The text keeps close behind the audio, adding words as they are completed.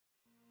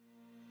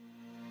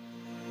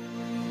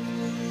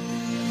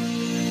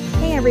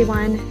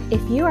everyone.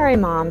 If you are a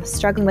mom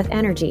struggling with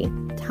energy,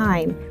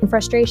 time, and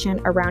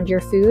frustration around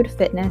your food,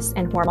 fitness,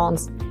 and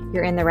hormones,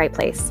 you're in the right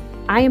place.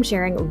 I am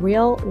sharing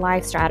real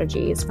life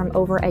strategies from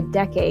over a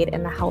decade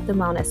in the health and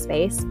wellness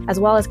space, as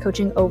well as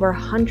coaching over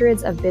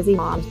hundreds of busy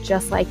moms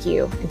just like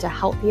you into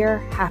healthier,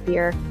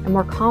 happier, and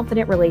more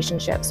confident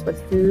relationships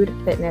with food,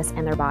 fitness,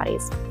 and their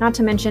bodies. Not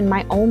to mention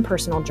my own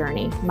personal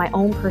journey, my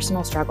own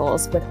personal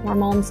struggles with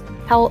hormones,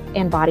 health,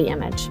 and body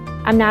image.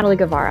 I'm Natalie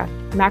Guevara,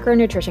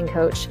 macronutrition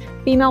coach,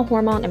 female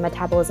hormone and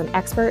metabolism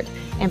expert,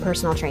 and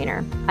personal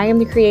trainer. I am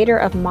the creator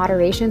of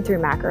Moderation Through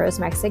Macros,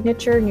 my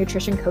signature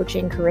nutrition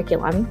coaching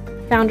curriculum,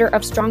 founder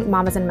of Strong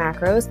Mamas and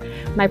Macros,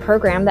 my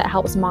program that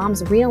helps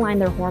moms realign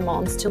their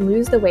hormones to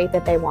lose the weight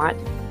that they want,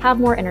 have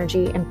more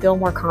energy, and feel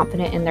more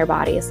confident in their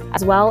bodies,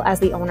 as well as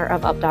the owner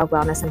of Updog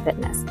Wellness and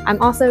Fitness.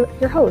 I'm also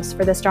your host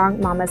for the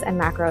Strong Mamas and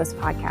Macros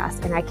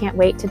podcast, and I can't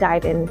wait to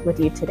dive in with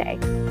you today.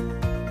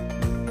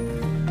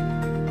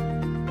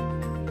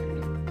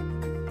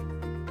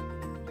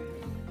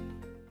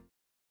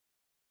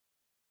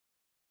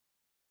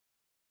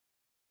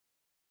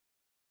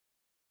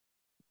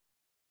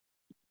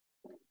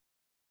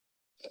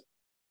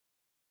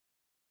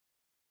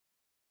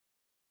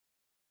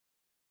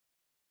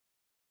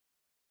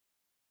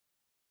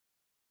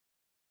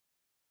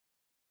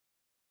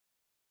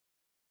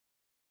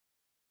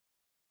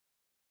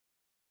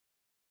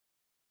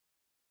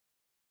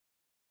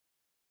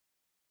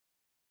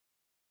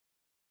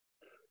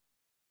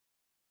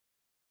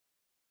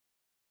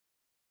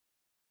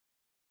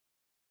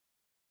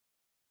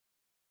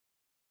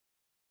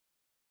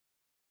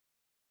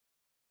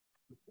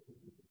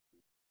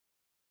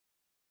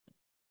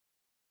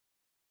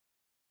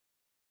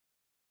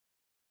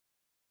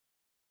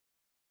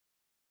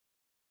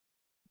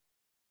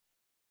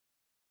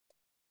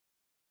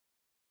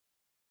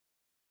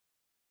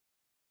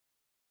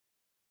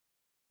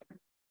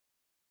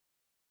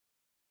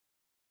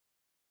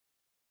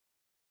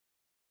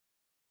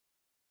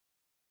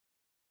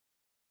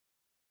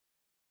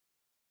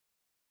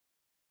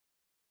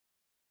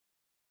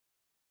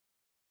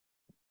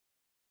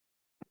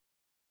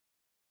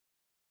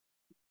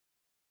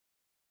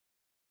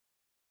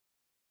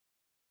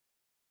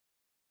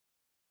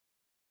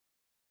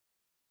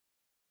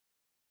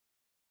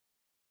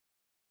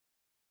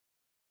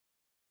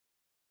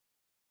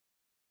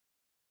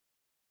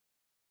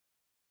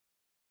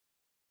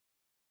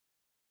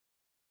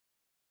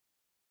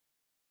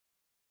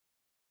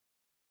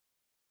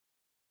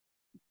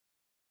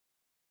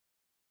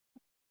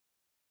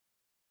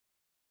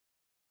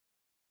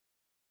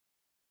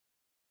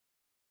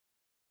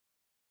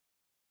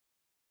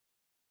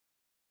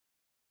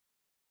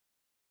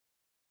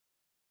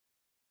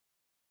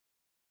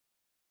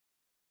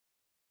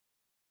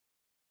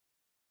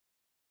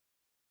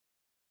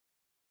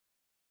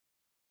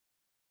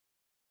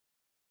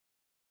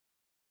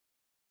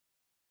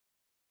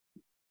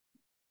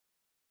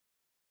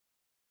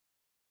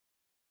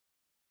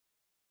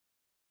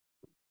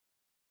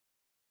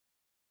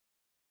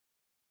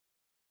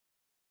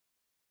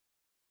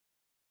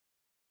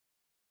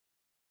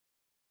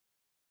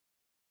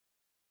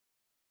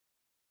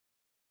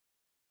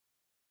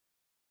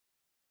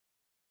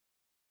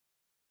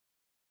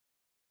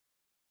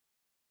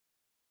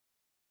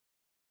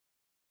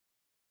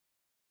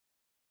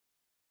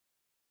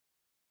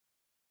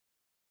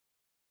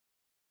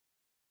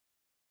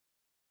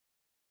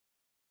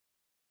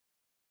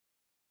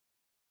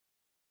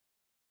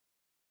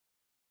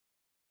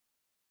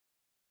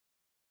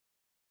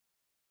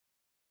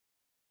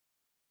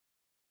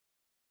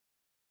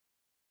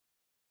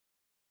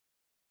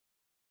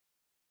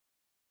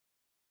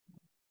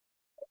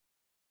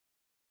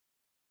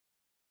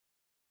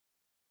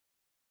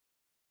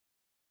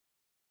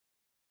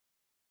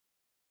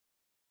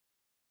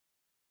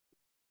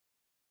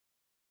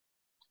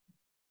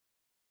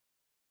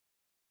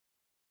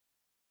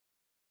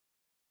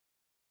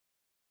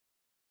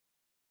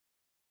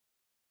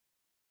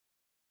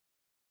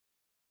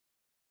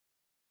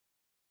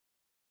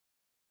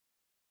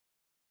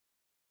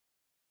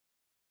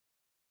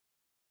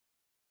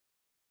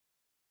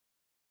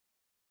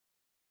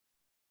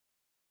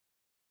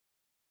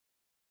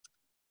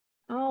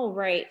 All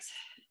right,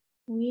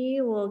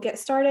 we will get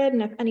started.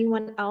 And if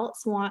anyone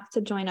else wants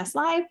to join us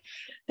live,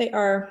 they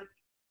are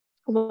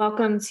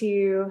welcome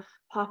to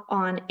pop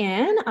on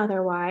in.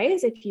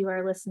 Otherwise, if you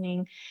are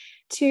listening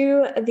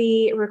to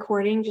the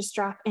recording, just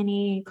drop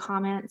any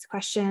comments,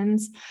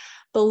 questions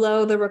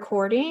below the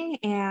recording,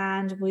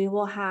 and we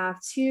will have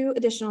 2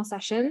 additional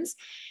sessions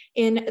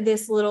in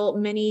this little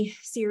mini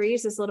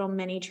series, this little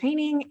mini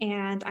training,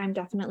 and I'm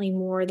definitely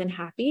more than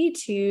happy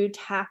to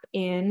tap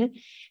in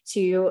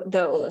to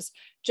those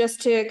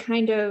just to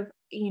kind of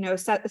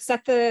set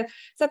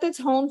the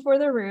tone for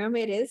the room.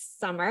 It is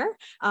summer.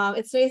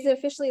 It's today's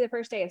officially the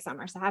first day of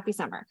summer, so happy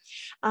summer.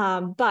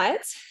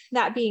 But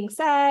that being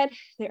said,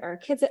 there are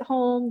kids at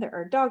home, there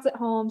are dogs at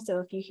home. So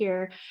if you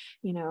hear,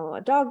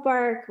 a dog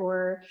bark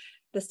or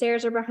the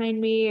stairs are behind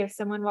me. If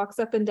someone walks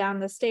up and down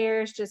the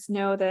stairs, just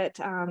know that,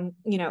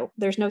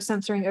 there's no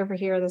censoring over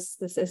here. This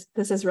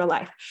is real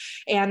life.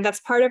 And that's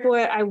part of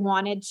what I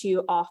wanted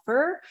to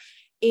offer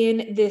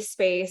in this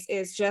space,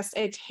 is just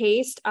a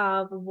taste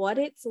of what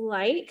it's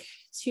like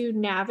to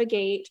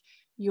navigate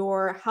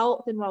your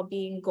health and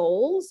well-being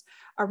goals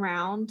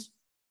around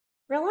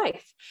real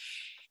life.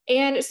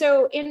 And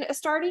so in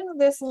starting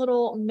this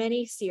little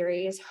mini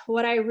series,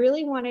 what I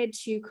really wanted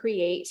to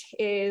create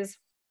is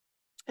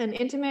an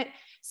intimate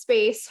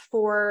space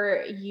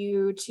for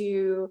you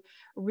to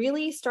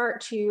really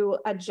start to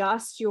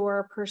adjust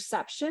your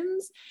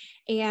perceptions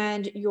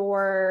and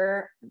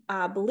your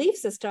belief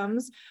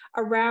systems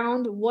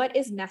around what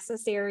is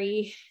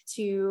necessary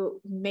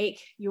to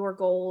make your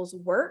goals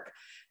work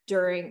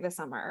during the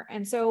summer.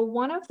 And so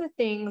one of the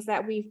things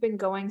that we've been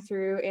going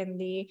through in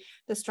the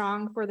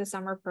Strong for the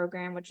Summer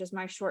program, which is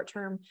my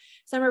short-term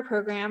summer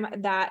program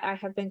that I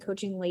have been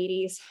coaching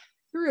ladies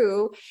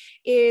through,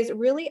 is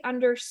really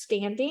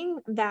understanding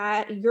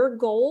that your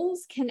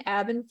goals can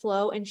ebb and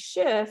flow and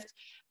shift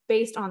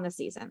based on the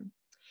season.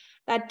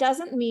 That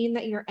doesn't mean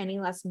that you're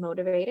any less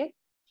motivated.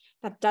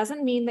 That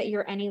doesn't mean that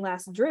you're any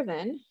less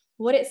driven.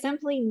 What it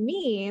simply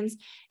means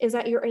is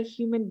that you're a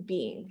human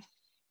being.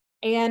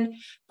 And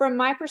from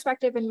my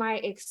perspective and my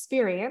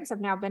experience,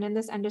 I've now been in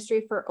this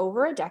industry for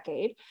over a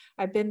decade.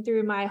 I've been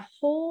through my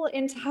whole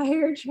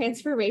entire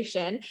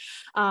transformation.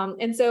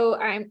 And so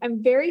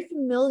I'm very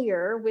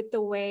familiar with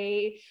the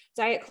way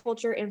diet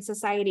culture and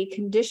society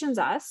conditions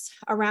us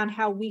around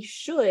how we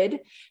should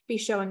be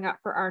showing up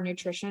for our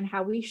nutrition,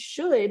 how we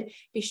should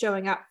be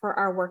showing up for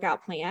our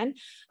workout plan.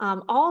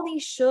 All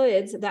these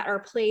shoulds that are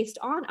placed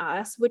on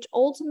us, which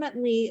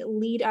ultimately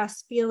lead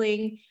us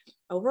feeling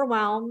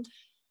overwhelmed.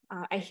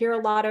 I hear a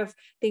lot of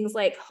things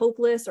like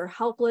hopeless or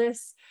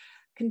helpless.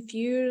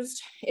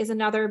 Confused is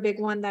another big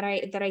one that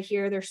I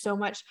hear. There's so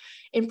much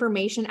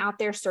information out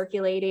there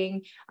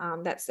circulating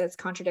that's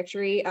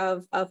contradictory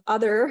of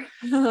other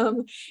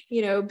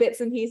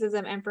bits and pieces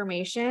of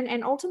information,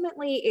 and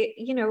ultimately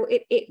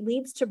it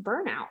leads to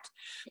burnout.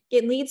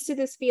 It leads to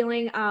this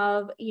feeling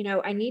of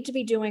I need to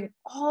be doing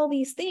all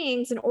these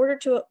things in order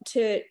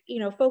to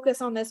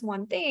focus on this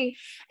one thing,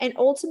 and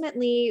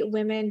ultimately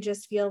women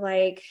just feel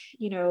like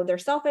they're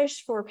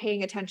selfish for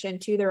paying attention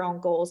to their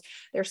own goals.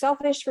 They're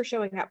selfish for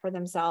showing up for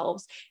themselves.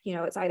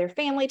 It's either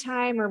family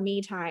time or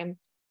me time.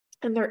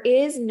 And there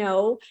is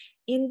no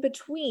in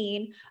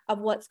between of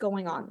what's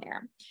going on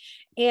there.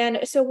 And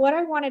so what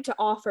I wanted to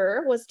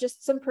offer was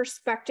just some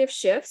perspective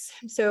shifts.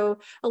 So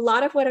a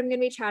lot of what I'm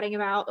going to be chatting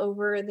about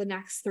over the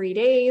next 3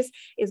 days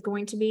is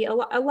going to be a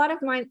lot of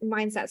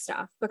mindset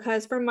stuff,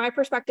 because from my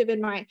perspective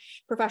and my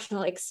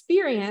professional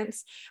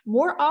experience,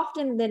 more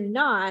often than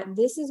not,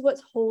 this is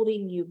what's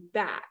holding you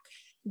back.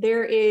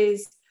 There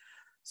is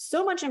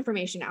so much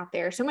information out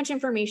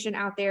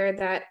there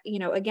that,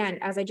 again,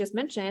 as I just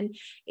mentioned,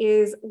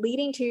 is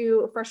leading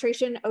to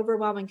frustration,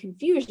 overwhelm, and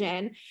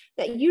confusion,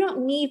 that you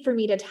don't need for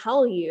me to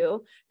tell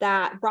you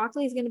that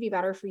broccoli is going to be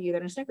better for you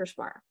than a Snickers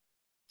bar,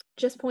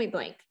 just point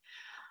blank.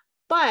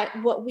 But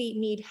what we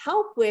need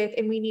help with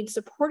and we need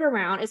support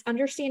around is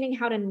understanding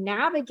how to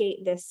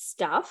navigate this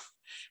stuff,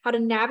 how to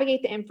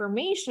navigate the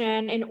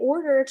information in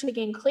order to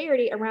gain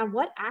clarity around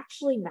what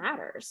actually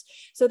matters,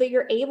 so that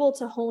you're able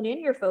to hone in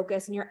your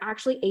focus and you're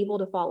actually able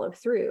to follow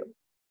through.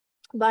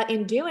 But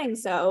in doing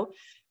so,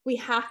 we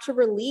have to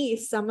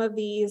release some of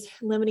these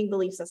limiting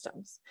belief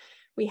systems.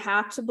 We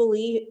have to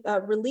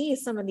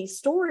release some of these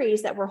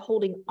stories that we're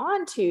holding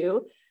on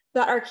to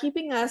that are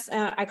keeping us,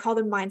 I call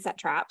them mindset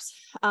traps,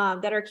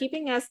 that are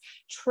keeping us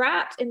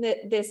trapped in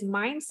this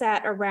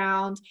mindset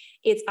around,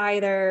 it's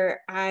either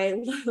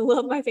I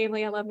love my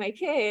family, I love my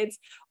kids,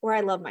 or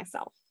I love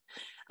myself.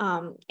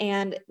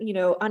 And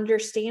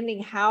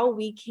understanding how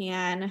we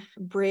can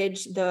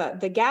bridge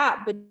the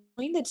gap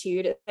between the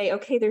two to say,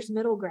 okay, there's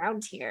middle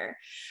ground here.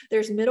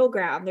 There's middle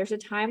ground. There's a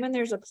time and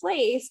there's a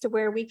place to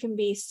where we can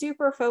be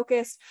super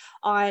focused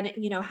on,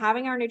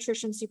 having our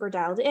nutrition super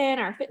dialed in,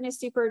 our fitness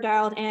super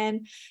dialed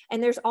in.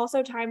 And there's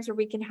also times where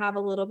we can have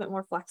a little bit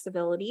more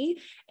flexibility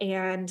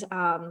and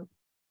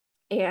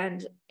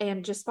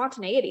just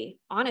spontaneity,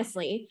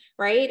 honestly,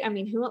 right? I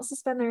mean, who wants to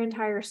spend their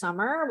entire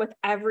summer with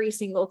every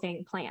single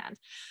thing planned?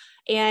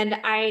 And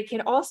I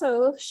can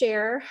also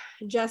share,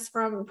 just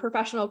from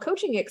professional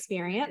coaching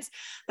experience,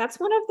 that's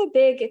one of the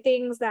big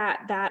things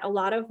that a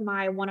lot of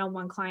my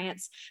one-on-one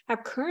clients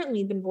have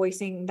currently been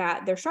voicing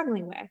that they're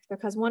struggling with.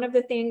 Because one of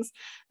the things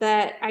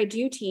that I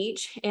do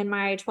teach in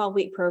my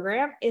 12-week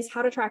program is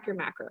how to track your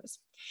macros.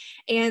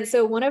 And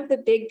so one of the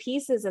big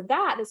pieces of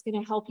that is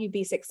going to help you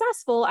be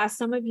successful, as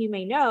some of you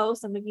may know,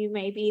 some of you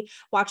may be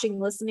watching,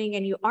 listening,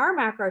 and you are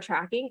macro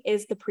tracking,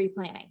 is the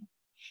pre-planning.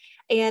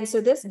 And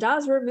so this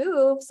does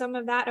remove some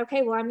of that.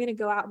 Okay, well, I'm going to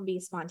go out and be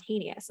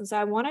spontaneous. And so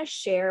I want to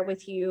share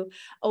with you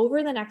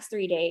over the next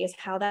 3 days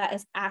how that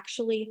is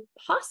actually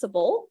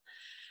possible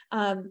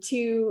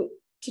to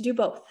do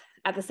both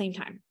at the same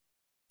time.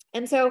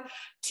 And so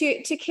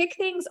to kick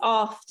things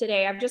off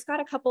today, I've just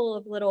got a couple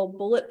of little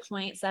bullet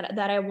points that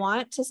I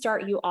want to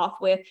start you off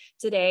with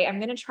today. I'm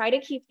going to try to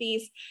keep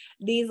these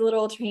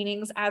little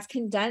trainings as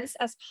condensed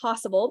as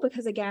possible,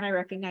 because again, I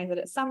recognize that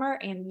it's summer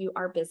and you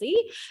are busy,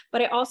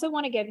 but I also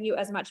want to give you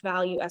as much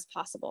value as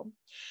possible.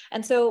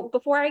 And so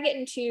before I get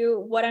into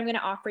what I'm going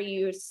to offer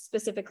you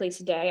specifically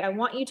today, I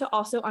want you to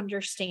also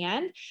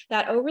understand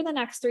that over the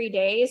next 3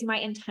 days, my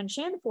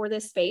intention for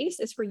this space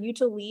is for you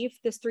to leave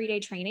this 3-day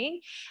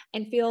training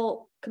and feel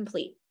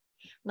complete,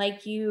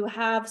 like you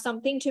have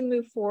something to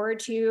move forward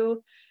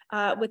to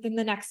within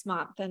the next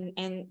month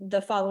and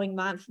the following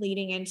month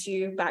leading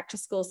into back to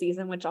school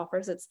season, which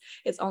offers its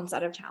own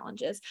set of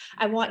challenges.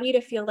 I want you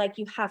to feel like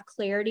you have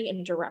clarity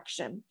and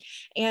direction.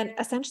 And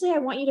essentially, I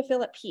want you to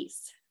feel at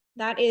peace.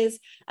 That is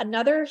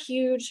another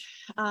huge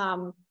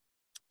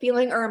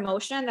feeling or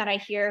emotion that I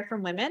hear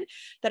from women,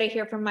 that I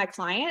hear from my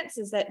clients,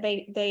 is that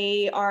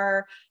they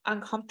are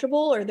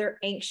uncomfortable or they're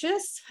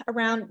anxious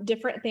around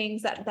different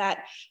things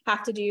that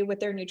have to do with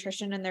their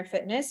nutrition and their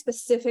fitness,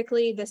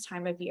 specifically this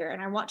time of year.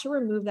 And I want to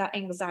remove that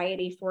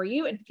anxiety for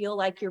you and feel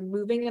like you're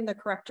moving in the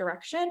correct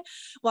direction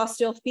while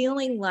still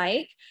feeling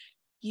like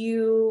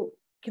you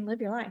can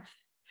live your life.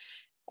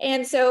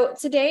 And so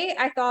today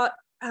I thought,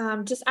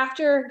 just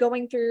after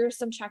going through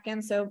some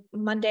check-ins, so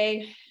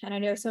Monday, and I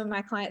know some of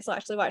my clients will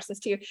actually watch this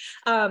too.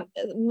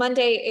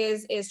 Monday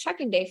is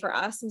check-in day for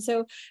us. And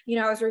so,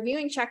 I was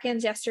reviewing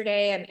check-ins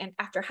yesterday, and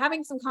after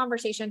having some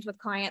conversations with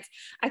clients,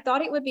 I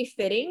thought it would be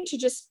fitting to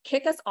just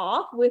kick us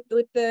off with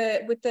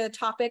the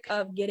topic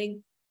of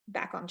getting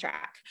back on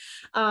track.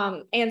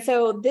 And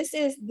so this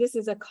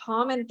is a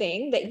common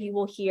thing that you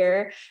will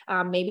hear.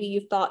 Maybe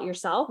you've thought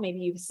yourself, maybe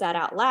you've said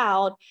out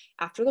loud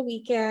after the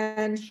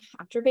weekend,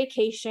 after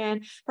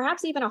vacation,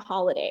 perhaps even a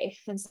holiday.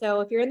 And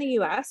so if you're in the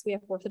US, we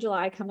have 4th of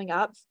July coming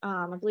up.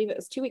 I believe it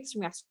was 2 weeks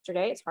from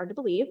yesterday. It's hard to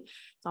believe.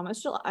 It's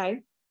almost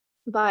July,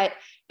 but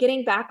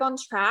getting back on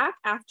track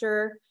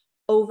after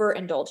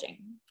overindulging.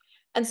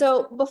 And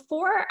so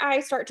before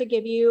I start to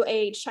give you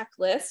a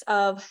checklist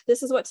of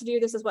this is what to do,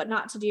 this is what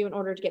not to do in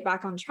order to get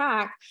back on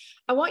track,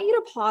 I want you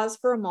to pause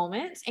for a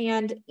moment.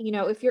 And,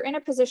 if you're in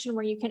a position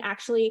where you can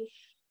actually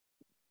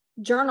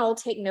journal,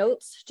 take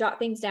notes, jot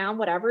things down,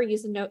 whatever,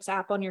 use the notes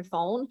app on your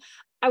phone,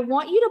 I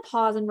want you to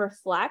pause and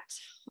reflect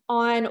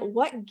on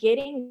what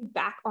getting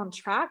back on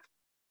track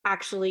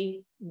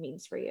actually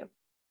means for you.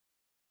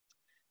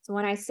 So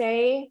when I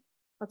say,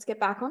 let's get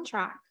back on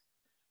track,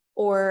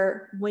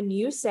 or when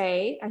you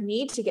say, I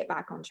need to get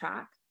back on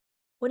track,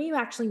 what do you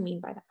actually mean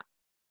by that?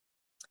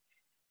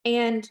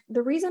 And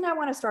the reason I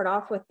want to start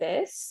off with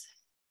this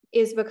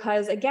is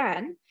because,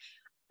 again,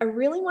 I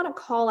really want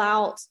to call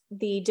out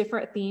the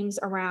different themes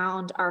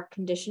around our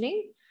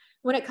conditioning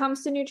when it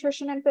comes to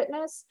nutrition and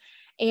fitness,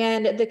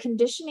 and the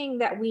conditioning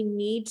that we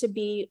need to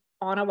be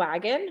on a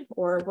wagon,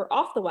 or we're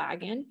off the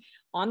wagon,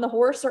 on the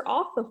horse or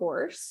off the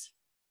horse,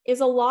 is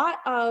a lot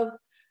of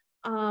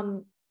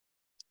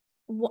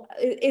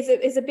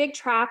is a big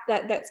trap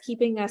that's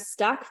keeping us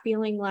stuck,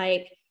 feeling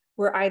like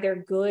we're either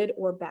good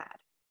or bad.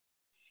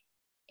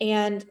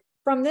 And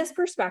from this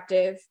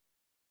perspective,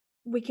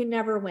 we can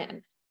never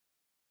win,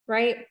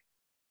 right?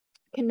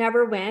 Can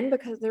never win,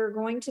 because there are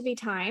going to be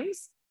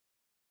times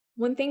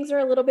when things are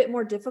a little bit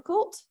more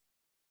difficult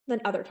than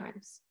other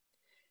times.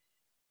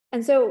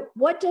 And so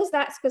what does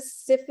that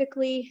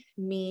specifically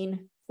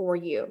mean for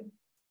you?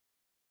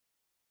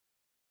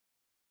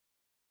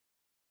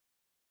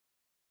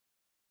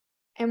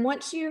 And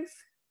once you've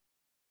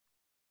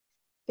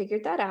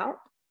figured that out,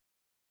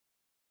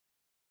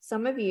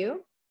 some of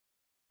you,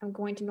 I'm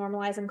going to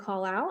normalize and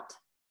call out,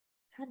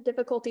 had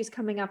difficulties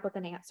coming up with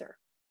an answer.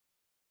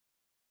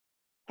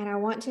 And I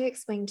want to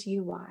explain to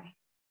you why.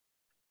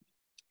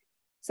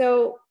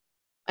 So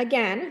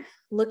again,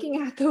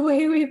 looking at the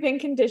way we've been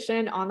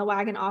conditioned on the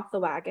wagon, off the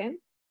wagon,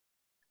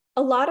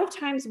 a lot of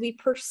times we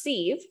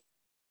perceive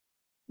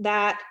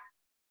that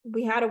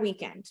we had a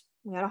weekend,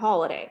 we had a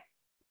holiday,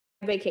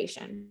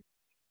 vacation.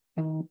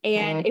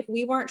 And if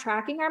we weren't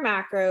tracking our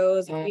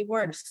macros, if we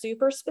weren't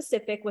super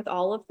specific with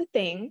all of the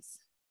things,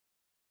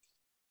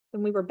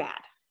 then we were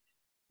bad.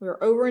 We were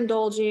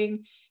overindulging.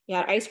 You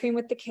had ice cream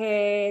with the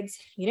kids.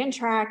 You didn't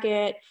track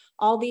it,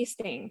 all these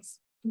things,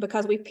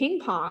 because we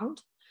ping-ponged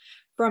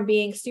from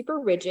being super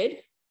rigid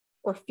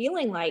or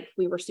feeling like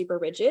we were super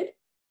rigid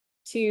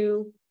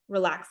to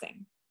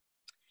relaxing.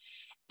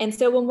 And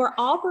so when we're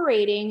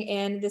operating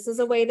in, this is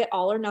a way that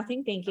all or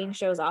nothing thinking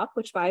shows up,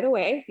 which, by the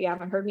way, if you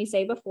haven't heard me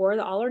say before,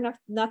 the all or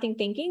nothing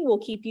thinking will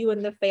keep you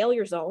in the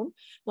failure zone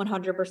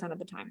 100% of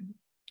the time.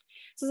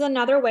 This is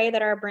another way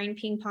that our brain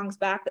ping pongs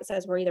back that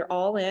says we're either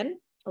all in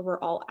or we're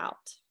all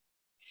out.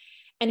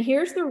 And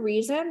here's the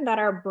reason that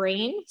our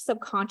brain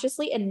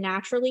subconsciously and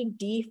naturally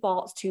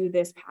defaults to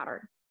this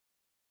pattern.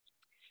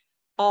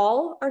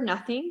 All or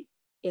nothing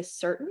is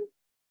certain.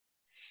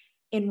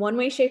 In one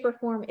way, shape, or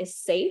form is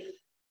safe,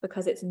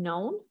 because it's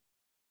known.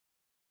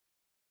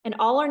 And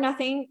all or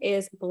nothing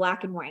is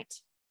black and white.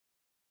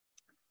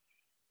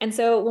 And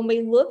so when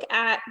we look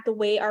at the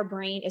way our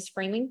brain is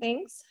framing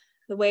things,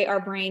 the way our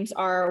brains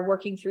are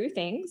working through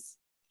things,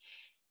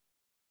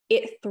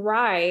 it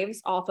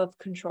thrives off of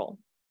control.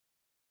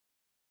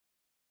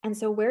 And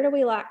so where do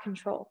we lack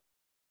control?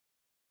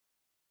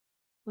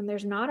 When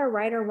there's not a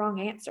right or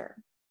wrong answer.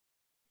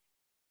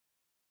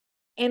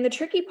 And the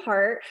tricky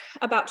part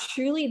about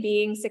truly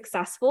being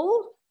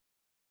successful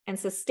and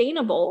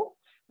sustainable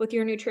with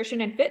your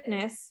nutrition and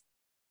fitness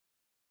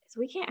is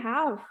we can't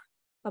have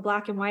a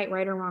black and white,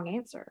 right or wrong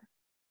answer,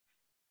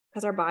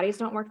 because our bodies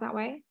don't work that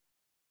way.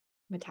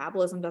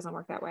 Metabolism doesn't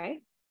work that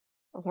way.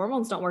 Our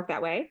hormones don't work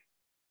that way.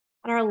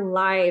 And our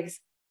lives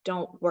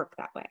don't work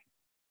that way.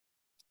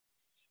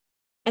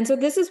 And so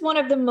this is one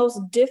of the most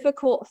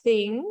difficult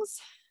things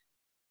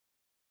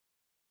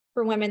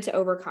for women to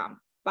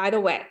overcome. By the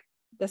way,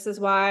 this is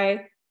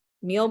why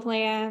meal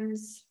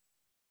plans,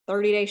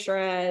 30-day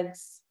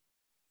shreds,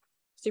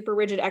 super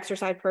rigid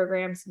exercise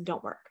programs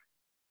don't work,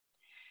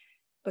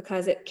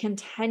 because it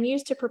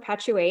continues to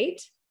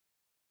perpetuate.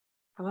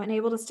 I wasn't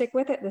able to stick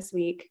with it this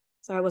week,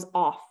 so I was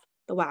off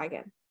the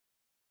wagon.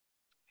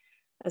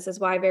 This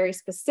is why, very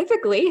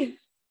specifically,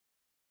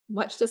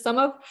 much to some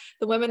of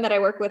the women that I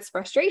work with's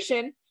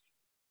frustration,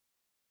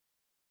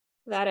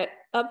 that at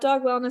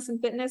Updog Wellness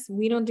and Fitness,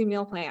 we don't do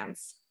meal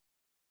plans.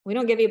 We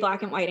don't give you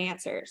black and white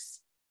answers.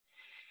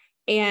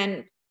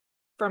 And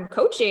from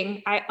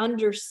coaching, I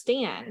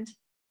understand,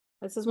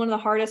 this is one of the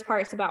hardest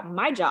parts about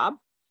my job.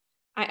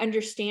 I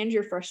understand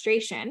your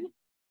frustration.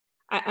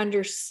 I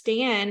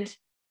understand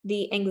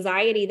the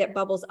anxiety that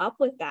bubbles up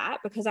with that,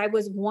 because I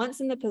was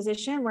once in the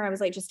position where I was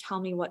like, just tell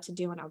me what to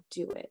do and I'll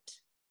do it.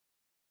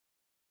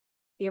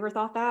 You ever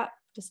thought that?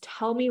 Just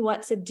tell me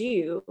what to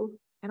do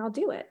and I'll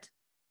do it.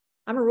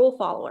 I'm a rule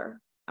follower.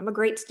 I'm a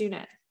great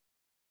student.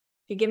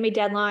 If you give me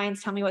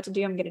deadlines, tell me what to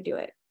do, I'm going to do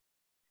it.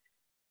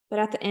 But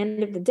at the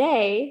end of the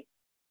day,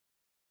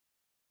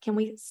 can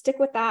we stick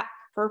with that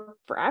for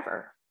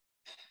forever?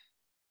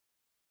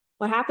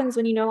 What happens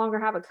when you no longer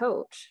have a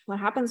coach? What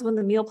happens when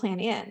the meal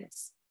plan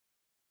ends?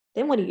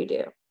 Then what do you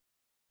do?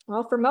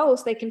 Well, for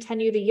most, they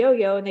continue the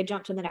yo-yo and they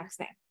jump to the next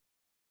thing.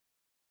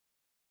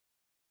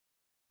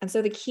 And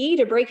so the key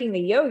to breaking the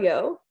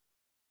yo-yo,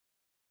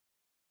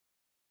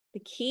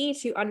 the key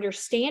to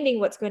understanding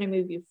what's going to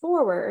move you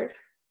forward,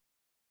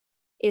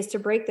 is to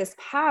break this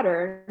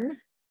pattern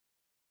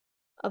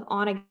of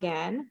on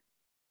again,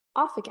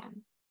 off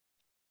again.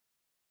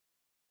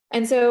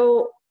 And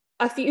so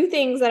a few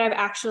things that I'm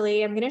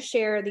going to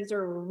share. These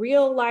are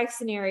real life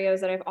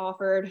scenarios that I've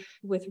offered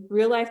with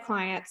real life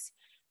clients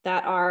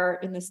that are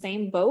in the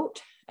same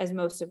boat as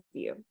most of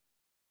you.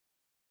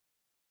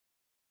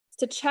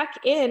 To check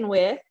in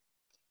with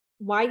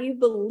why you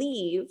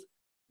believe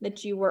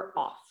that you were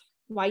off,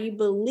 why you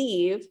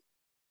believe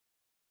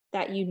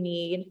that you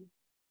need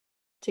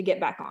to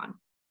get back on.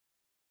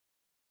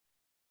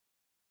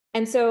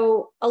 And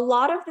so a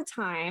lot of the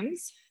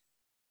times,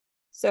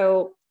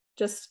 so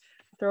just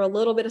throw a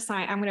little bit of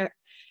science. I'm going to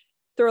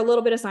throw a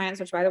little bit of science,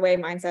 which, by the way,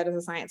 mindset is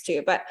a science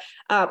too, but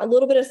a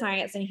little bit of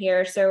science in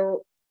here.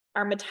 So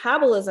our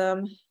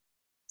metabolism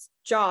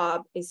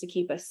job is to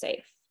keep us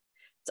safe.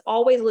 It's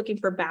always looking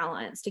for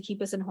balance to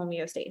keep us in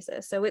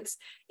homeostasis. So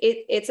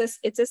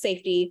it's a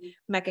safety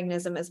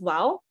mechanism as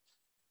well.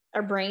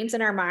 Our brains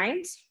and our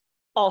minds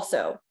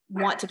also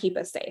want to keep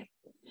us safe.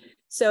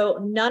 So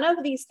none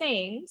of these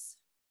things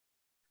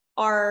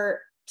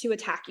are to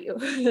attack you,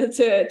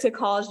 to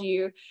cause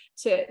you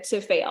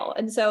to fail.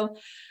 And so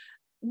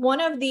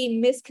one of the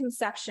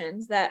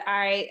misconceptions that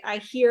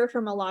I hear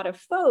from a lot of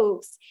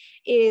folks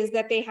is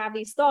that they have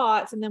these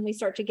thoughts, and then we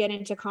start to get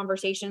into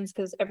conversations,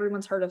 because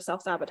everyone's heard of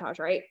self-sabotage,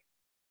 right?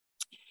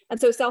 And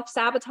so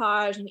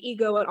self-sabotage and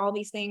ego and all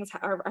these things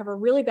have a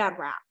really bad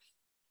rap.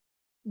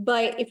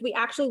 But if we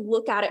actually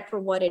look at it for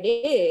what it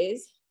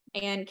is,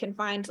 and can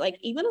find like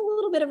even a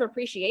little bit of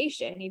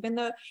appreciation, even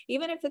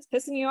if it's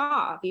pissing you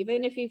off,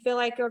 even if you feel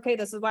like, okay,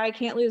 this is why I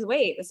can't lose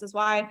weight, this is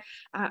why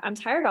I'm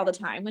tired all the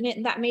time,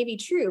 and that may be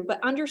true, but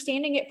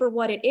understanding it for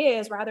what it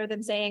is, rather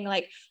than saying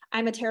like,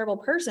 I'm a terrible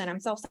person, I'm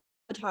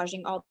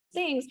self-sabotaging all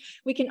things,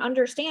 we can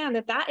understand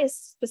that that is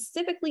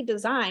specifically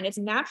designed, it's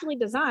naturally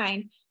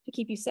designed to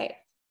keep you safe.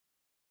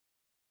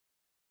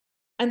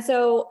 And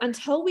so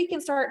until we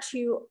can start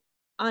to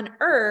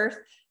unearth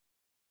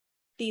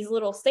these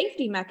little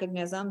safety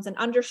mechanisms and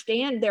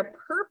understand their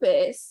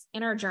purpose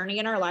in our journey,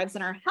 in our lives,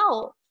 in our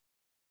health,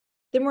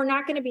 then we're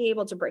not going to be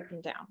able to break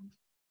them down.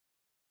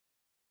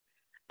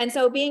 And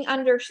so being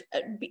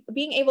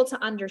able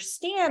to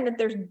understand that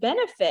there's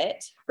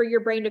benefit for your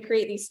brain to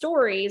create these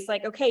stories,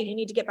 like, okay, you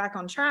need to get back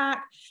on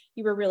track,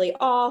 you were really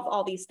off,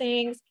 all these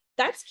things,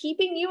 that's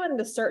keeping you in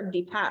the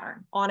certainty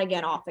pattern, on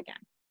again, off again.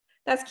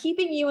 That's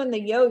keeping you in the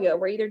yo-yo.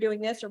 We're either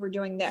doing this or we're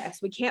doing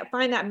this. We can't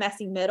find that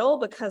messy middle,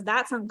 because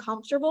that's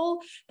uncomfortable.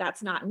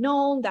 That's not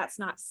known. That's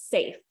not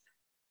safe.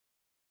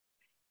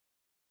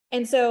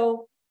 And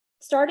so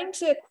starting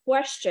to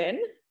question,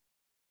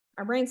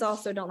 our brains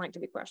also don't like to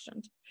be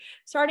questioned.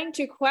 Starting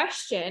to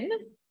question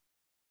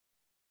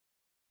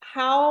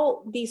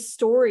how these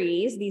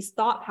stories, these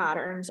thought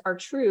patterns are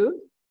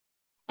true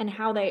and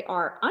how they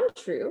are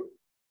untrue,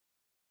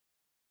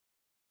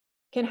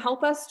 can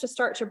help us to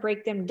start to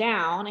break them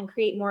down and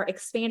create more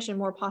expansion,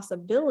 more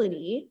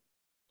possibility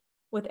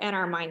within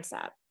our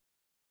mindset.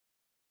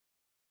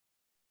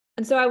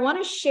 And so I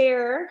want to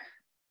share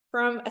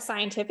from a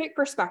scientific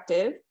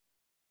perspective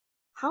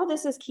how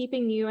this is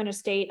keeping you in a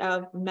state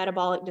of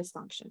metabolic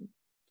dysfunction.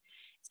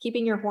 It's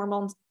keeping your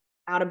hormones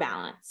out of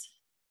balance.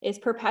 It's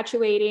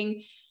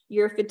perpetuating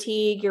your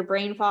fatigue, your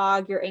brain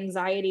fog, your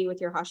anxiety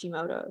with your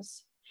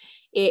Hashimoto's.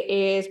 It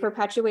is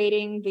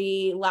perpetuating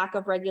the lack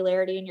of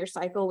regularity in your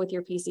cycle with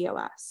your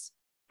PCOS.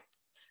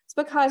 It's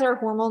because our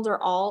hormones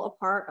are all a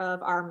part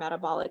of our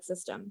metabolic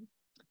system.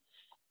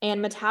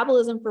 And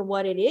metabolism, for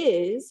what it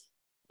is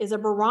a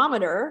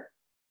barometer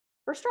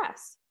for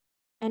stress.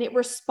 And it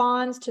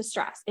responds to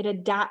stress. It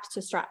adapts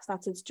to stress.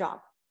 That's its job.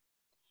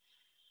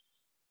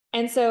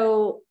 And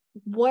so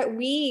what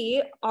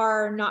we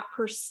are not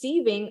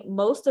perceiving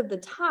most of the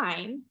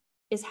time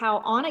is how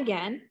on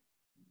again,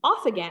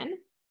 off again,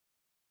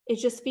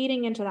 is just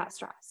feeding into that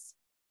stress.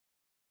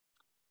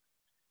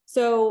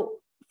 So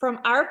from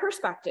our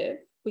perspective,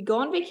 we go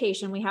on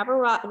vacation, we have a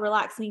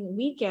relaxing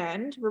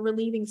weekend, we're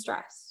relieving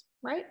stress,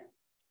 right?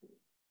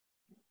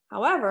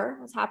 However,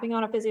 what's happening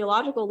on a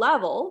physiological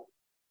level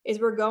is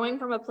we're going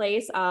from a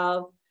place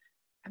of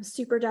I'm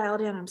super dialed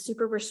in, I'm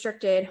super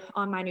restricted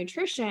on my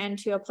nutrition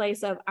to a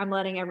place of I'm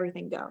letting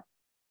everything go.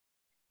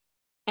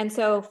 And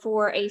so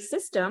for a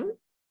system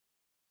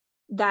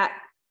that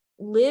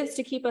lives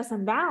to keep us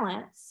in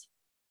balance,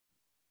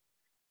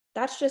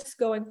 that's just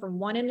going from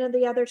one end of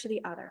the other to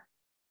the other,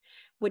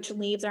 which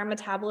leaves our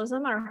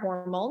metabolism, our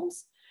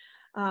hormones,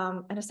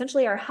 and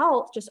essentially our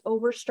health just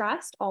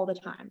overstressed all the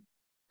time.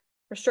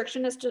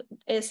 Restriction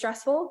is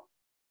stressful.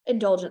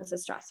 Indulgence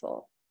is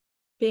stressful.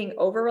 Being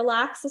over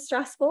relaxed is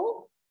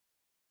stressful.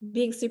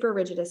 Being super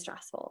rigid is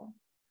stressful.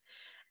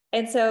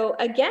 And so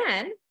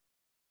again,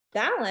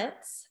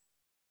 balance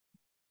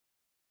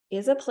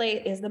is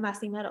the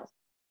messy middle.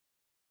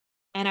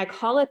 And I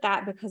call it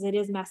that because it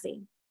is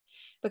messy.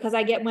 Because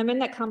I get women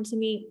that come to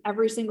me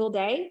every single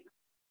day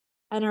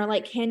and are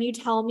like, can you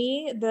tell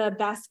me the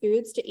best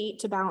foods to eat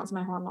to balance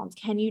my hormones?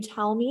 Can you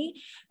tell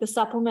me the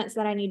supplements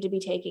that I need to be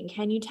taking?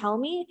 Can you tell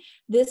me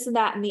this,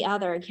 that, and the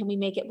other? Can we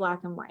make it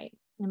black and white?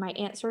 And my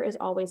answer is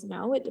always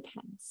no, it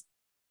depends.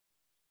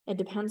 It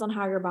depends on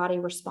how your body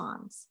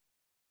responds.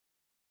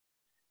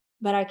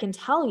 But I can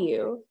tell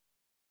you,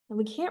 and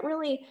we can't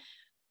really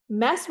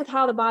mess with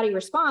how the body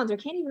responds or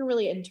can't even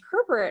really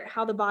interpret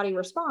how the body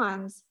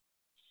responds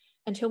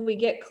until we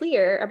get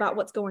clear about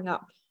what's going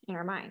up in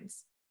our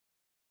minds.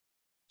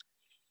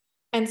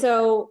 And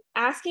so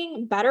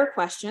asking better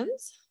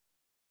questions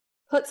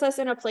puts us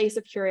in a place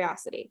of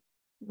curiosity,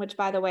 which,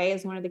 by the way,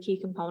 is one of the key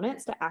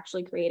components to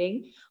actually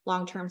creating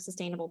long-term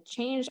sustainable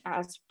change,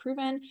 as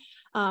proven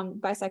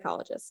by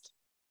psychologists.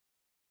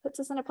 Puts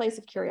us in a place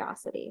of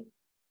curiosity.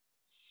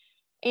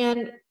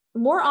 And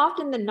more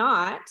often than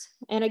not,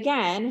 and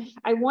again,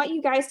 I want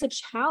you guys to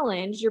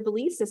challenge your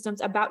belief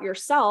systems about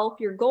yourself,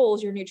 your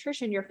goals, your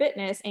nutrition, your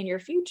fitness, and your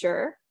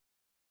future.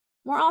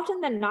 More often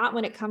than not,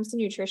 when it comes to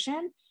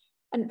nutrition,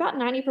 and about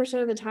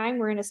 90% of the time,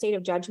 we're in a state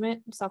of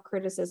judgment,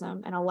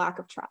 self-criticism, and a lack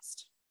of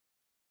trust.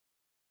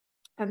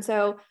 And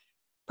so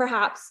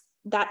perhaps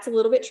that's a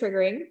little bit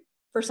triggering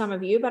for some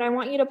of you, but I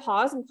want you to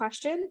pause and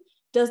question,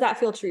 does that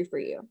feel true for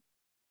you?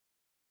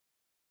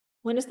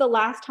 When is the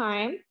last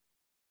time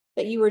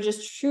that you were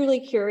just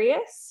truly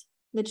curious,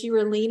 that you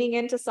were leaning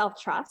into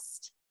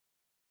self-trust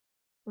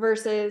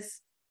versus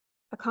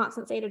a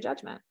constant state of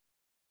judgment?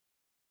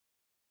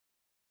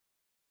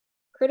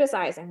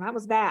 Criticizing, that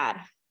was bad.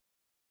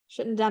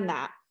 Shouldn't have done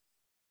that.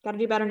 Got to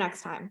do better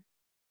next time.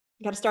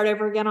 You got to start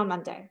over again on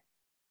Monday,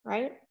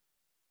 right?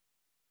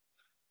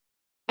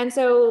 And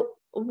so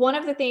one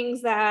of the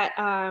things that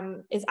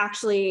is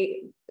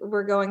actually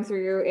we're going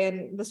through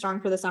in the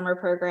Strong for the Summer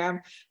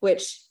program,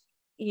 which,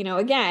 you know,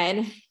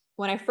 again,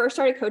 when I first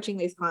started coaching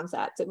these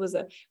concepts,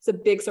 it's a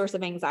big source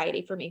of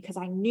anxiety for me because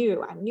I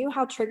knew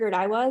how triggered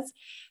I was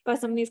by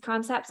some of these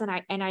concepts,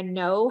 and I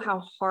know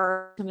how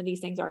hard some of these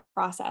things are to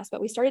process.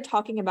 But we started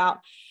talking about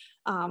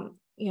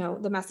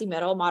the messy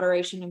middle,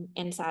 moderation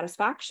and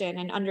satisfaction,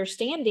 and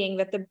understanding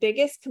that the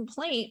biggest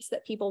complaints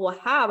that people will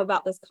have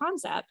about this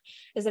concept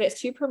is that it's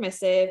too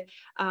permissive,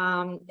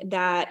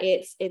 that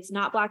it's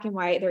not black and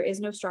white, there is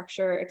no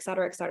structure, et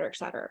cetera, et cetera, et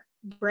cetera.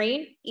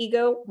 Brain,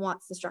 ego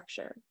wants the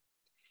structure.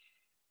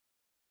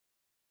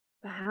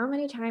 But how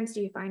many times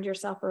do you find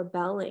yourself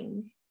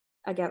rebelling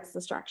against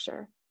the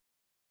structure?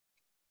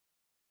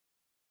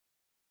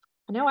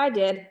 I know I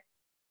did.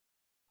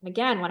 And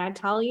again, when I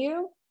tell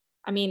you,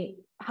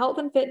 health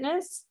and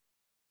fitness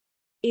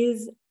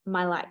is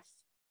my life.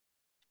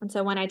 And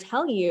so when I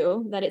tell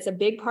you that it's a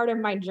big part of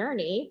my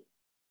journey,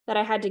 that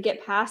I had to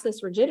get past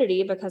this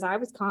rigidity because I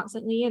was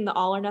constantly in the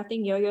all or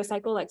nothing yo-yo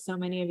cycle, like so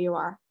many of you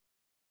are.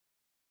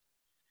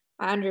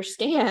 I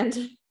understand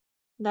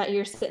that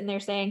you're sitting there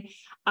saying,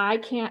 I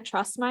can't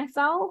trust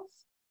myself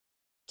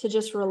to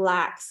just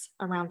relax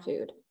around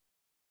food.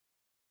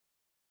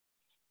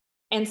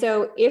 And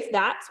so if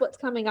that's what's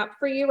coming up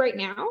for you right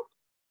now,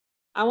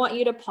 I want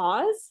you to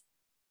pause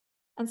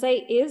and say,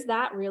 is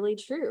that really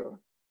true?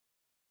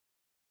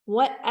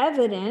 What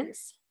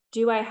evidence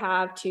do I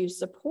have to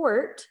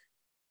support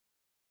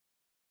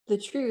the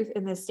truth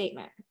in this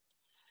statement?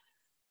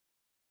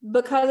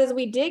 Because as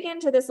we dig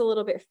into this a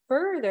little bit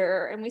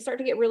further and we start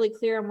to get really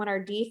clear on what our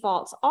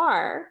defaults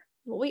are,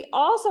 what we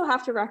also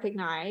have to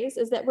recognize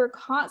is that we're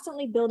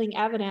constantly building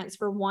evidence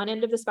for one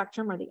end of the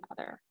spectrum or the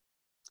other.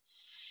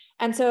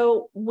 And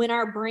so when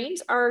our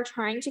brains are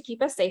trying to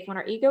keep us safe, when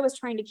our ego is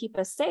trying to keep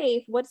us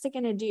safe, what's it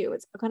going to do?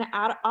 It's going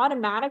to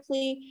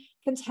automatically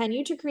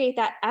continue to create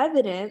that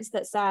evidence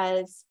that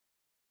says,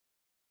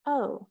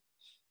 oh,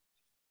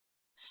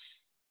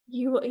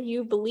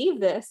 you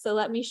believe this, so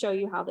let me show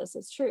you how this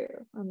is true.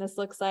 And this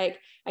looks like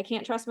I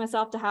can't trust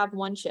myself to have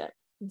one chip.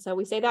 And so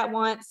we say that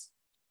once,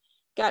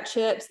 got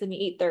chips, then you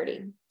eat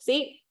 30.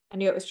 See, I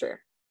knew it was true.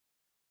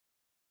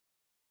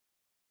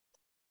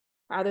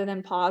 Rather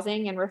than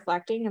pausing and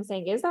reflecting and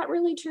saying, is that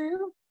really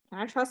true?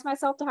 Can I trust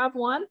myself to have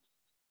one?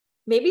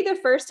 Maybe the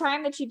first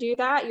time that you do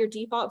that, your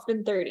default's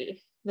been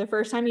 30. The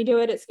first time you do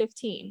it, it's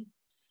 15.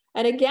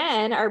 And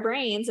again, our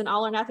brains and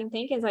all or nothing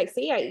thinking is like,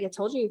 see, I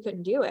told you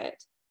couldn't do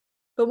it.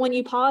 But when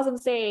you pause and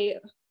say,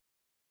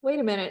 wait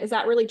a minute, is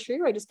that really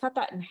true? I just cut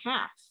that in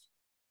half.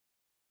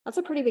 That's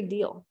a pretty big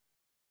deal.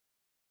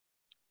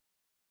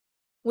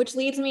 Which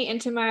leads me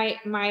into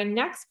my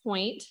next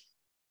point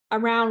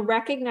around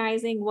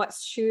recognizing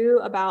what's true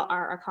about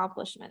our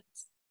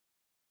accomplishments.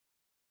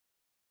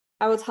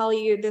 I will tell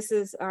you, this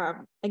is,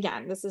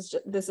 again, this is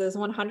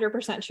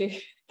 100% true.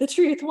 The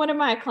truth. One of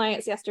my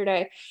clients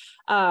yesterday,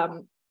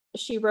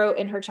 she wrote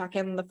in her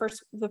check-in,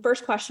 the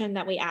first question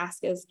that we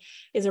ask is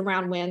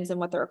around wins and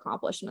what their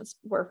accomplishments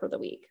were for the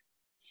week.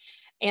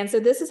 And so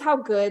this is how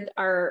good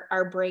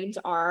our brains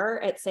are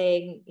at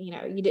saying,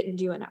 you didn't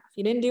do enough.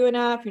 You didn't do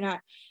enough.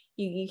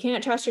 You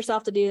can't trust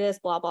yourself to do this,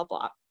 blah, blah,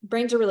 blah.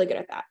 Brains are really good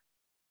at that.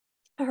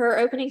 Her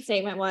opening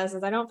statement was,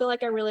 I don't feel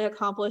like I really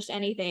accomplished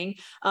anything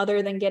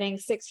other than getting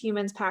 6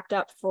 humans packed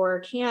up for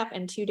camp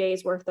and 2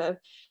 days worth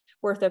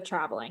of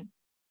traveling.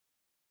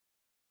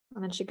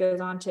 And then she goes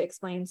on to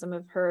explain some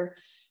of her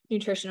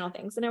nutritional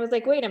things. And I was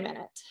like, wait a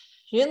minute.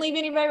 She didn't leave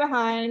anybody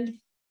behind.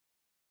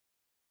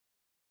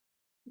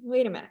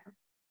 Wait a minute.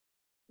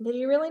 Did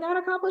you really not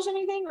accomplish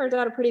anything, or is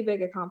that a pretty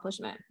big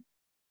accomplishment?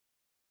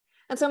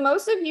 And so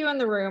most of you in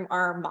the room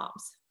are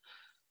moms.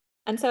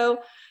 And so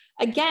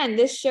again,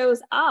 this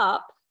shows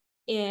up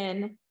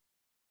in,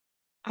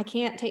 I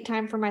can't take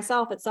time for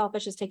myself. It's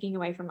selfish, is taking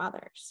away from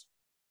others,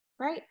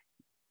 right?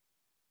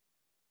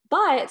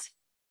 But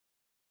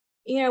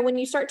when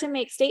you start to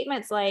make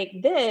statements like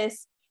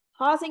this,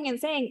 pausing and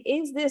saying,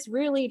 is this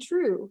really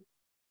true,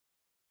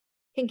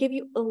 can give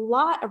you a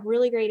lot of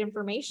really great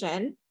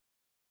information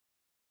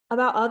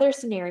about other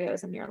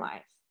scenarios in your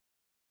life.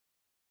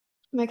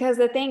 Because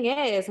the thing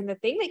is, and the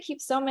thing that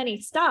keeps so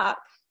many stuck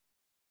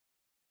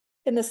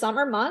in the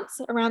summer months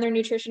around their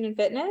nutrition and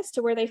fitness,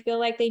 to where they feel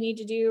like they need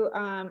to do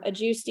a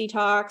juice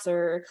detox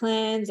or a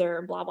cleanse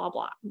or blah, blah,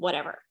 blah,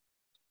 whatever,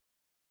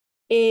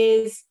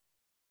 is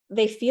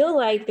they feel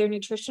like their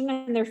nutrition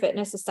and their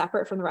fitness is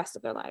separate from the rest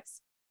of their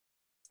lives.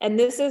 And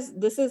this is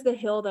the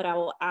hill that I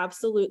will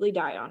absolutely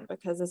die on,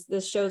 because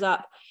this shows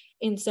up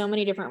in so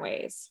many different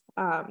ways.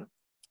 I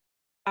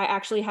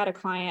actually had a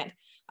client,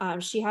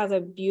 she has a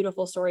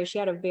beautiful story. She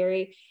had a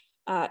very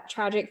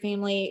tragic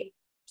family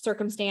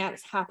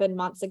circumstance happen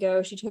months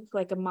ago. She took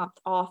like a month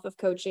off of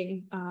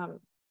coaching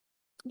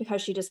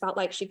because she just felt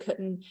like she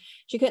couldn't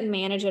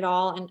manage it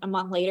all. And a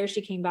month later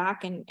she came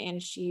back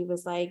and she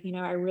was like,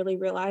 I really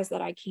realized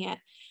that I can't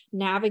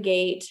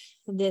navigate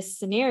this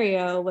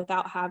scenario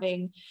without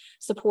having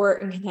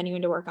support and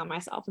continuing to work on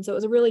myself. And so it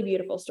was a really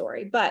beautiful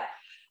story. But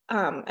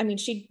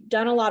she'd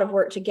done a lot of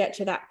work to get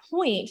to that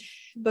point,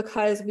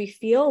 because we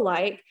feel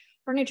like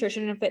our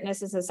nutrition and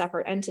fitness is a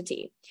separate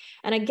entity.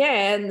 And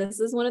again,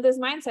 this is one of those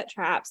mindset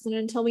traps. And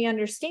until we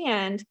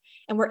understand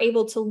and we're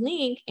able to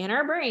link in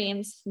our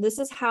brains, this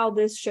is how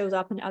this shows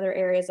up in other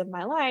areas of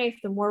my life,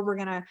 the more we're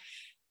going to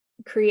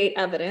create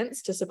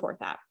evidence to support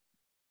that.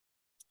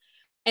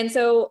 And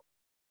so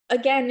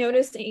again,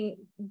 noticing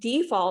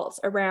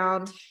defaults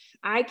around,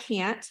 I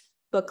can't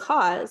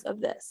because of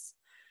this,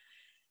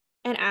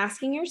 and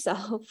asking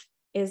yourself,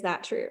 is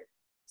that true?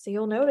 So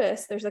you'll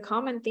notice there's a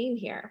common theme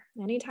here.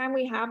 Anytime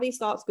we have these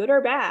thoughts, good or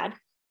bad,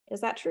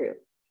 is that true?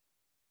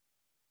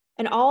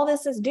 And all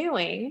this is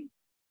doing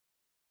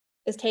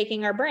is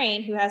taking our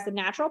brain, who has the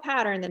natural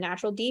pattern, the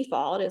natural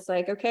default. It's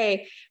like,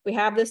 okay, we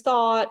have this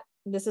thought.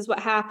 This is what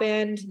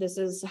happened. This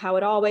is how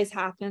it always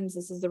happens.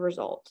 This is the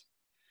result.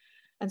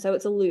 And so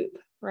it's a loop,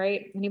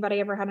 right? Anybody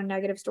ever had a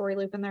negative story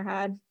loop in their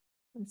head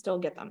and still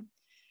get them?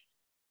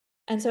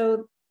 And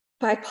so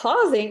by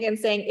pausing and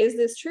saying, is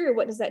this true?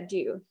 What does that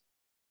do?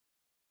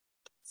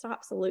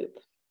 Stops the loop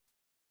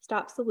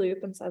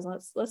and says,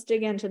 let's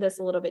dig into this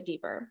a little bit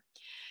deeper.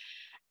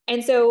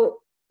 And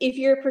so if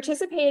you're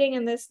participating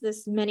in this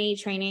mini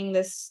training,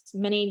 this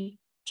mini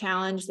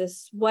challenge,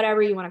 this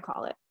whatever you want to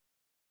call it,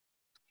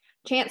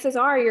 chances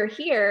are you're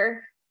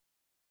here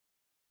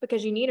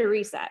because you need a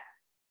reset.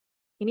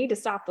 You need to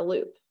stop the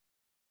loop.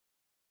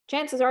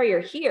 chances are you're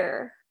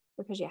here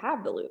because you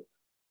have the loop,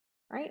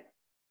 right?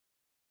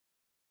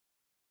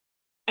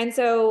 And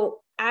so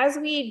as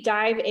we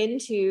dive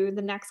into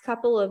the next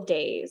couple of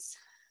days,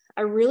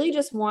 I really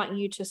just want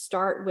you to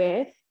start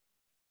with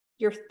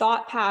your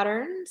thought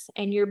patterns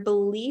and your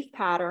belief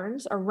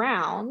patterns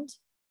around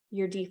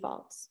your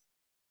defaults.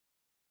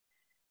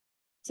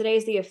 Today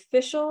is the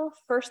official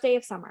first day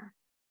of summer.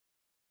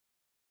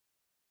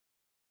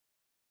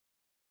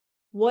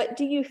 What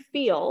do you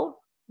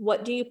feel?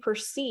 What do you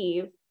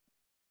perceive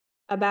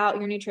about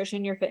your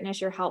nutrition, your fitness,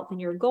 your health, and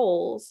your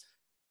goals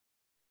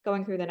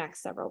going through the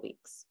next several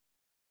weeks?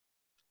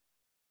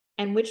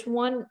 And which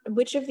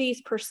of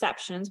these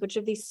perceptions, which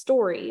of these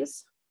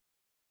stories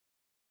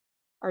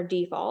are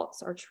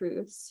defaults, are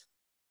truths?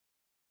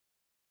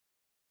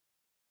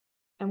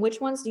 And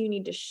which ones do you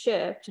need to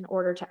shift in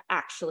order to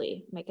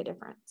actually make a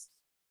difference?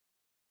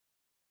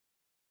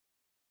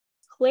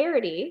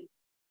 Clarity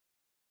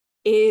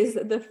is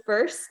the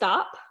first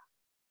stop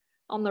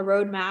on the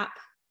roadmap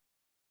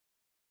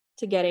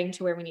to getting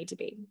to where we need to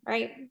be,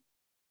 right?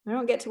 We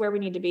don't get to where we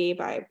need to be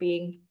by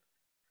being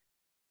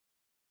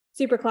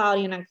super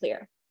cloudy and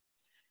unclear.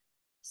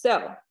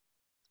 So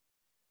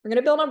we're going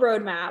to build a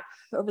roadmap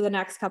over the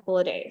next couple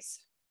of days.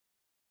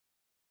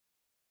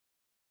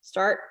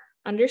 Start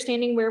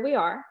understanding where we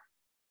are.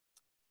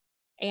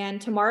 And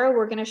tomorrow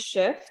we're going to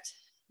shift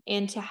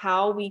into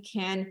how we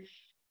can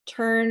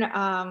turn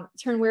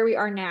where we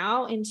are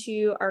now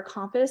into our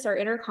compass, our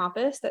inner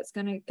compass that's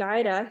going to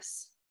guide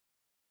us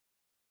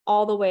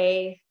all the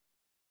way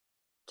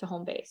to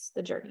home base,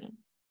 the journey,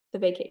 the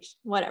vacation,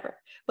 whatever.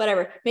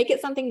 Make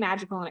it something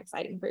magical and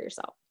exciting for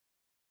yourself.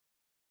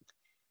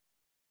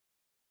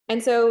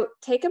 And so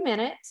take a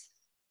minute,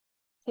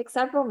 take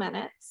several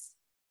minutes,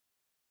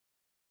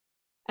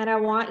 and I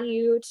want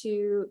you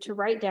to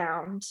write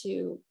down,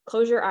 to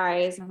close your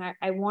eyes, and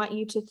I want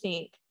you to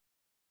think,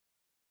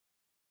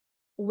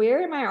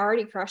 where am I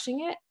already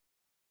crushing it?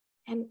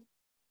 And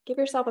give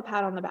yourself a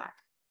pat on the back.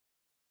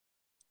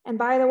 And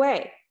by the way,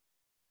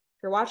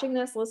 if you're watching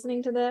this,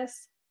 listening to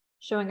this,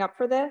 showing up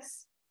for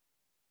this,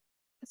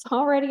 it's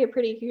already a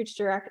pretty huge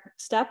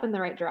step in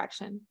the right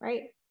direction,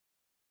 right?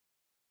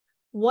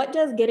 What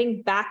does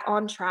getting back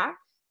on track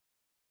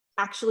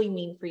actually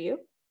mean for you?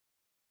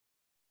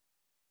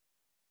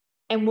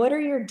 And what are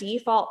your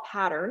default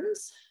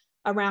patterns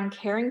around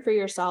caring for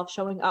yourself,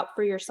 showing up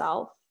for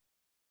yourself,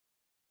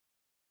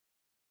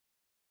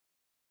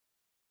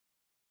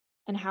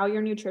 and how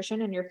your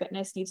nutrition and your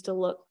fitness needs to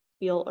look,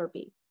 feel, or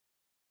be?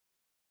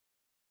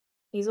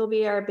 These will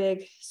be our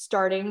big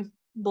starting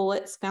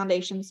bullets,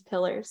 foundations,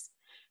 pillars,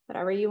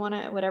 whatever you want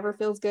to, whatever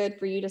feels good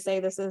for you to say,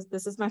 this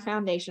is my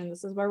foundation.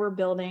 This is where we're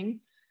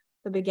building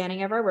the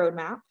beginning of our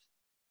roadmap.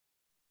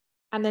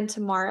 And then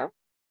tomorrow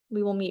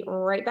we will meet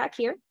right back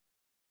here.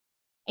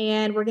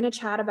 And we're going to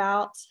chat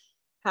about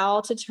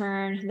how to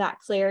turn that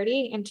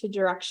clarity into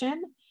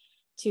direction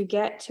to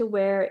get to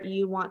where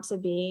you want to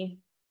be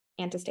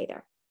and to stay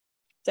there.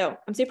 So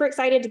I'm super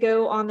excited to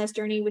go on this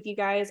journey with you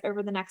guys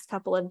over the next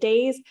couple of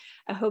days.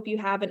 I hope you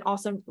have an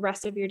awesome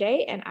rest of your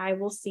day, and I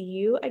will see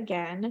you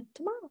again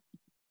tomorrow.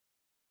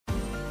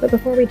 But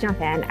before we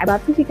jump in, I'd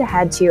love for you to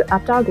head to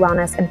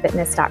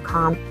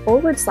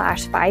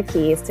updogwellnessandfitness.com/5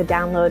 keys to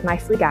download my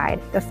free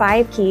guide, the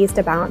 5 keys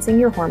to balancing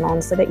your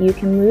hormones so that you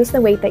can lose the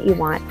weight that you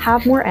want,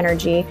 have more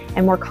energy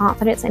and more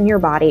confidence in your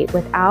body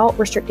without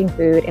restricting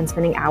food and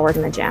spending hours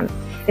in the gym.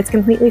 It's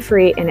completely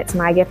free and it's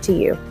my gift to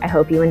you. I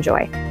hope you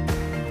enjoy.